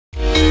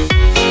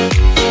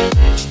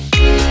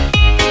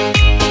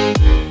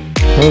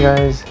Hey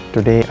guys,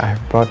 today I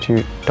have brought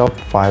you top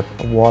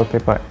 5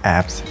 wallpaper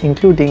apps,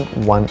 including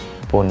one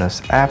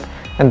bonus app,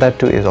 and that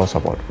too is also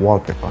about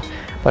wallpaper.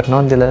 But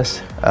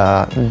nonetheless,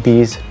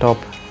 these top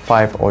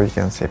 5, or you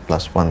can say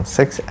plus 1,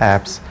 6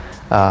 apps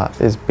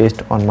is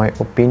based on my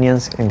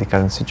opinions in the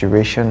current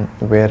situation,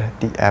 where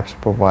the apps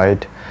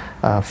provide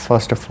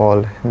first of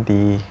all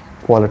the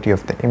quality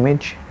of the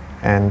image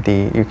and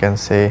the, you can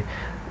say,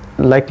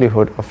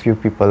 likelihood of few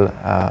people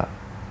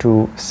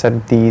to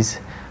set these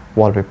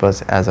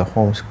wallpapers as a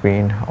home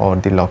screen or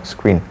the lock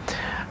screen.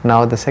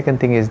 Now the second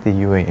thing is the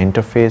UI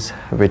interface,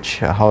 which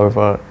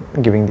however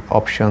giving the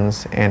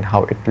options and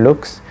how it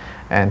looks,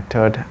 and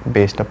third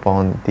based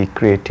upon the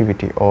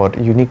creativity or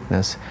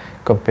uniqueness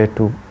compared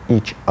to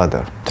each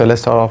other. So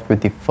let's start off with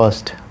the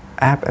first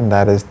app, and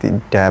that is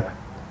the dab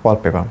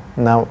wallpaper.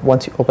 Now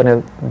once you open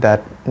it,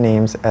 that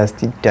names as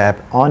the dab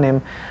on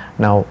him.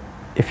 Now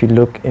if you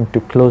look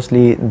into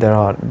closely, there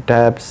are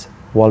dabs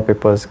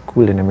wallpapers,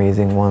 cool and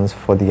amazing ones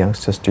for the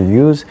youngsters to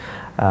use.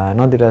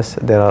 Nonetheless,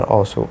 there are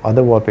also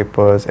other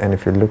wallpapers, and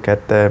if you look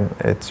at them,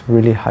 it's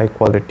really high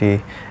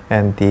quality,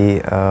 and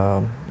the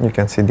you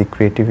can see the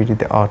creativity,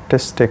 the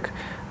artistic,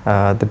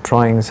 the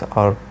drawings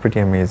are pretty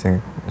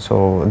amazing.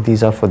 So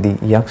these are for the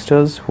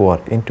youngsters who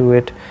are into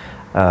it,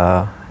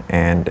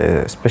 and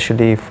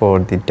especially for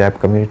the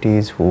dab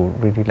communities who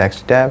really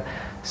likes to dab.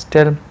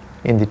 Still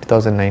in the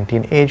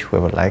 2019 age,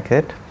 whoever like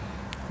it,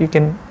 you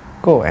can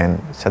go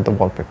and set the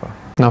wallpaper.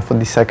 Now for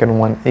the second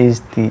one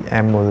is the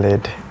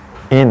AMOLED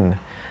in.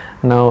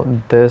 Now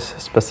this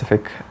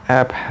specific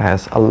app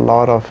has a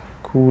lot of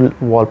cool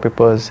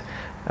wallpapers,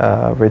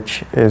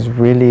 which is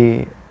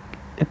really,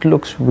 it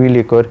looks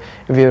really good.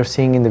 If you're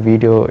seeing in the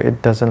video,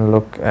 it doesn't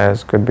look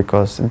as good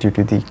because due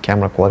to the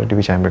camera quality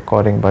which I'm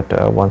recording,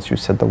 but once you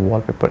set the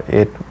wallpaper,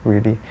 it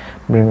really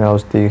brings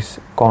out these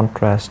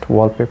contrast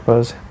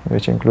wallpapers,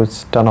 which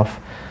includes ton of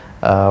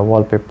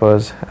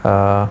wallpapers,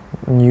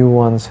 new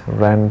ones,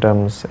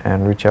 randoms,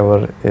 and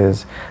whichever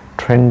is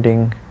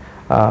trending,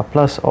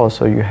 plus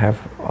also you have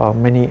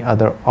many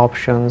other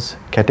options,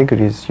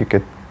 categories, you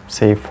could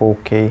say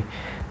 4K,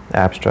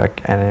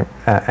 abstract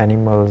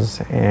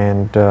animals,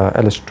 and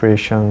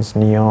illustrations,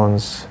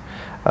 neons,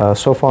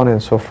 so on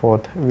and so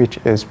forth, which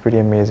is pretty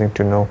amazing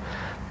to know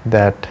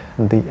that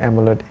the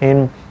AMOLED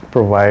in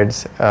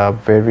provides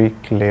very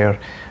clear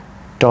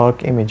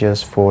dark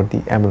images for the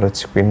AMOLED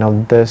screen.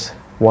 Now this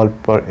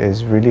wallpaper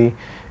is really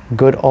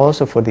good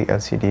also for the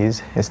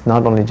LCDs. It's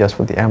not only just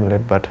for the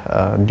AMOLED, but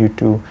due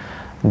to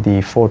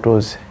the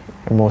photos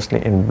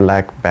mostly in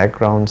black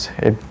backgrounds,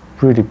 it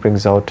really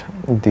brings out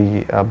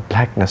the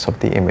blackness of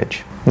the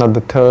image. Now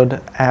the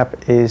third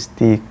app is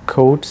the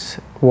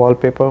quotes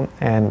wallpaper,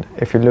 and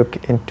if you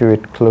look into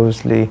it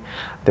closely,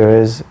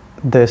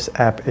 this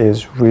app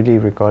is really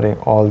recording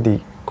all the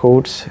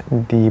quotes,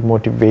 the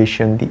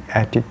motivation, the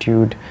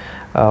attitude,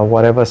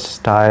 whatever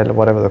style,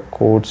 whatever the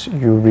quotes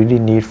you really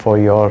need for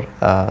your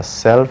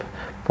self,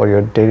 for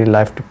your daily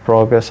life to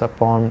progress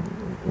upon.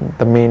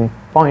 The main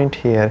point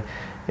here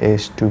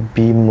is to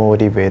be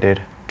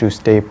motivated, to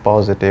stay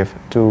positive,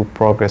 to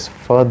progress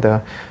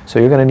further. So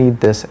you're gonna need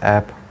this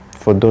app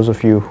for those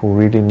of you who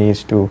really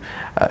needs to,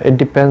 it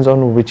depends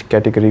on which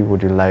category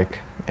would you like,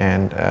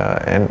 and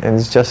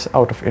it's just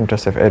out of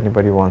interest if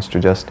anybody wants to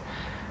just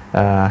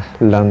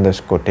learn this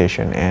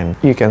quotation, and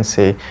you can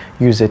say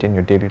use it in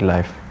your daily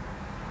life.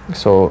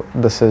 So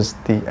this is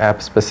the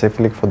app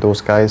specifically for those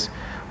guys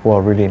who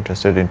are really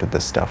interested into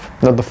this stuff.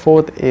 Now the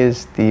fourth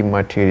is the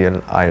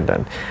Material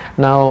Island.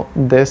 Now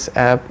this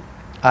app,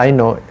 I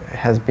know,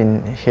 has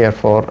been here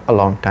for a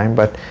long time,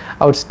 but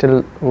I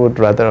would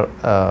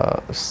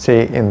rather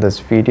say in this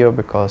video,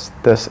 because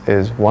this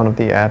is one of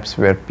the apps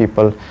where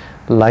people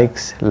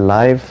likes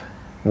live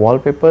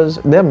wallpapers.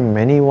 There are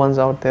many ones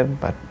out there,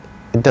 but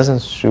it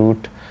doesn't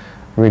suit,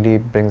 really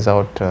brings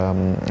out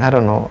I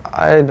don't know,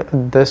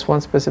 this one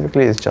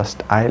specifically is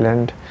just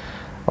island,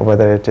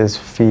 whether it is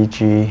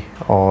Fiji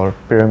or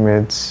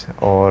pyramids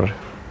or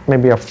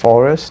maybe a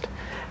forest,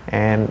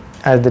 and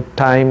as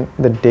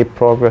the day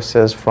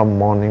progresses from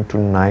morning to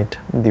night,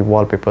 the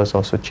wallpapers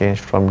also change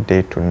from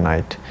day to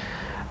night.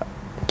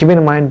 Keep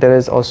in mind there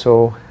is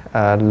also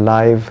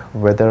live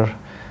weather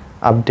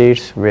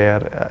updates,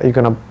 where you're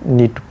gonna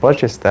need to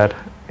purchase that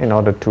in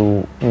order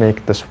to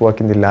make this work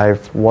in the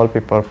live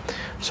wallpaper.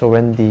 So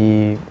when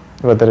the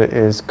weather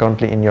is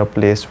currently in your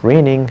place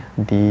raining,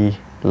 the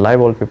live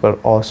wallpaper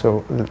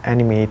also will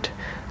animate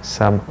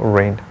some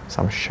rain,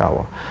 some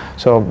shower.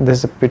 So this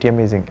is a pretty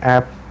amazing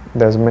app.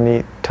 There's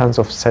tons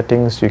of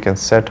settings you can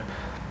set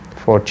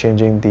for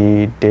changing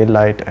the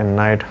daylight and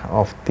night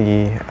of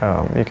the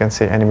you can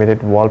say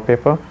animated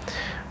wallpaper.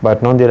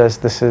 But nonetheless,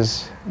 this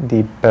is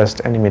the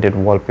best animated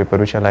wallpaper,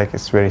 which I like.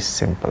 It's very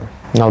simple.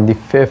 Now the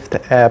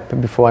fifth app,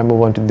 before I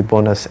move on to the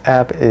bonus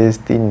app, is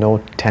the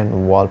Note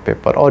 10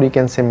 wallpaper, or you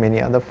can say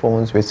many other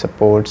phones which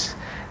supports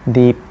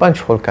the punch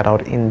hole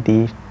cutout in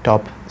the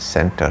top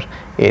center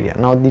area.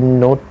 Now the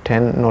Note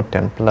 10, Note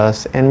 10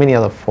 Plus, and many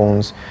other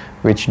phones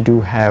which do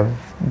have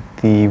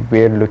the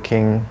weird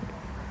looking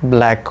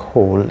black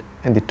hole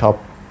in the top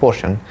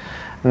portion,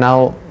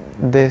 Now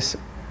this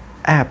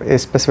app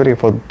is specifically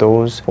for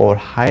those for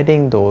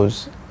hiding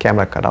those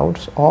camera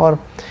cutouts or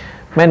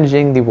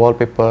managing the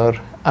wallpaper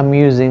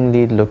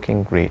amusingly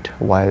looking great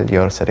while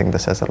you're setting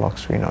this as a lock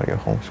screen or your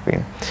home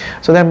screen.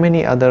 So there are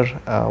many other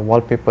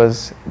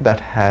wallpapers that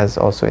has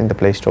also in the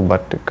Play Store,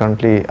 but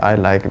currently I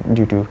like,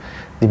 due to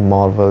the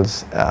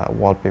Marvel's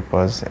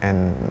wallpapers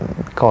and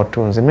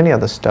cartoons and many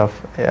other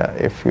stuff,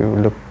 if you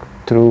look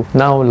through.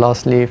 Now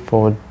lastly,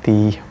 for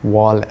the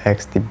Wall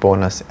X, the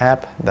bonus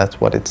app, that's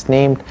what it's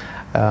named.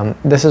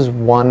 This is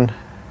one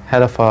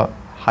hell of a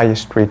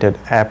highest rated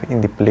app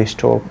in the Play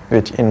Store,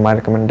 which in my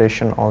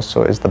recommendation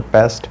also is the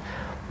best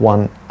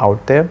one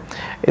out there.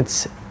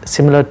 It's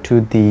similar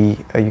to the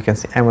you can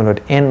see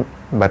AMOLED N,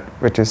 but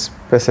which is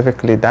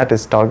specifically that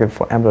is targeted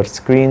for AMOLED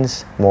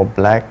screens, more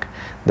black.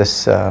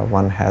 This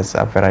one has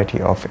a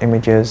variety of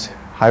images,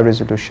 high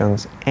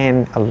resolutions,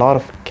 and a lot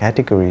of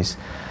categories,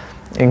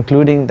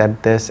 including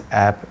that this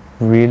app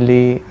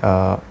really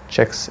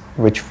checks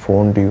which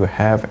phone do you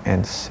have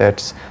and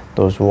sets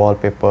those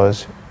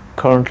wallpapers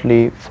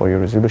currently for your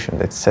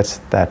resolution. It sets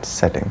that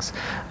settings.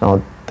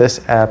 Now this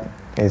app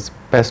is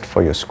best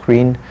for your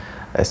screen,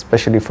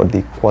 especially for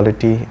the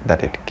quality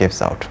that it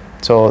gives out.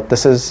 So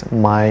this is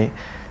my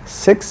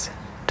 6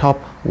 top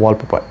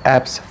wallpaper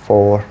apps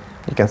for,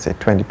 you can say,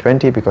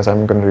 2020, because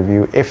I'm going to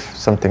review if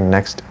something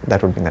next,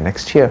 that would be in the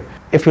next year.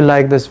 If you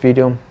like this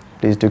video,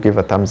 please do give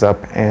a thumbs up,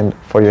 and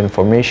for your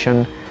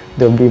information,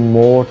 there will be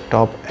more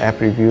top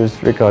app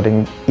reviews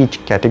regarding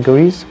each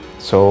categories.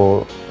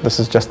 So this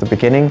is just the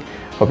beginning.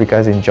 Hope you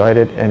guys enjoyed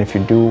it, and if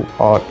you do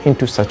are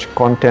into such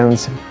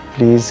contents,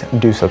 please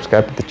do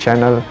subscribe to the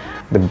channel.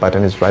 The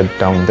button is right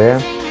down there,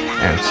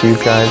 and see you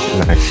guys in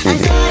the next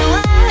video.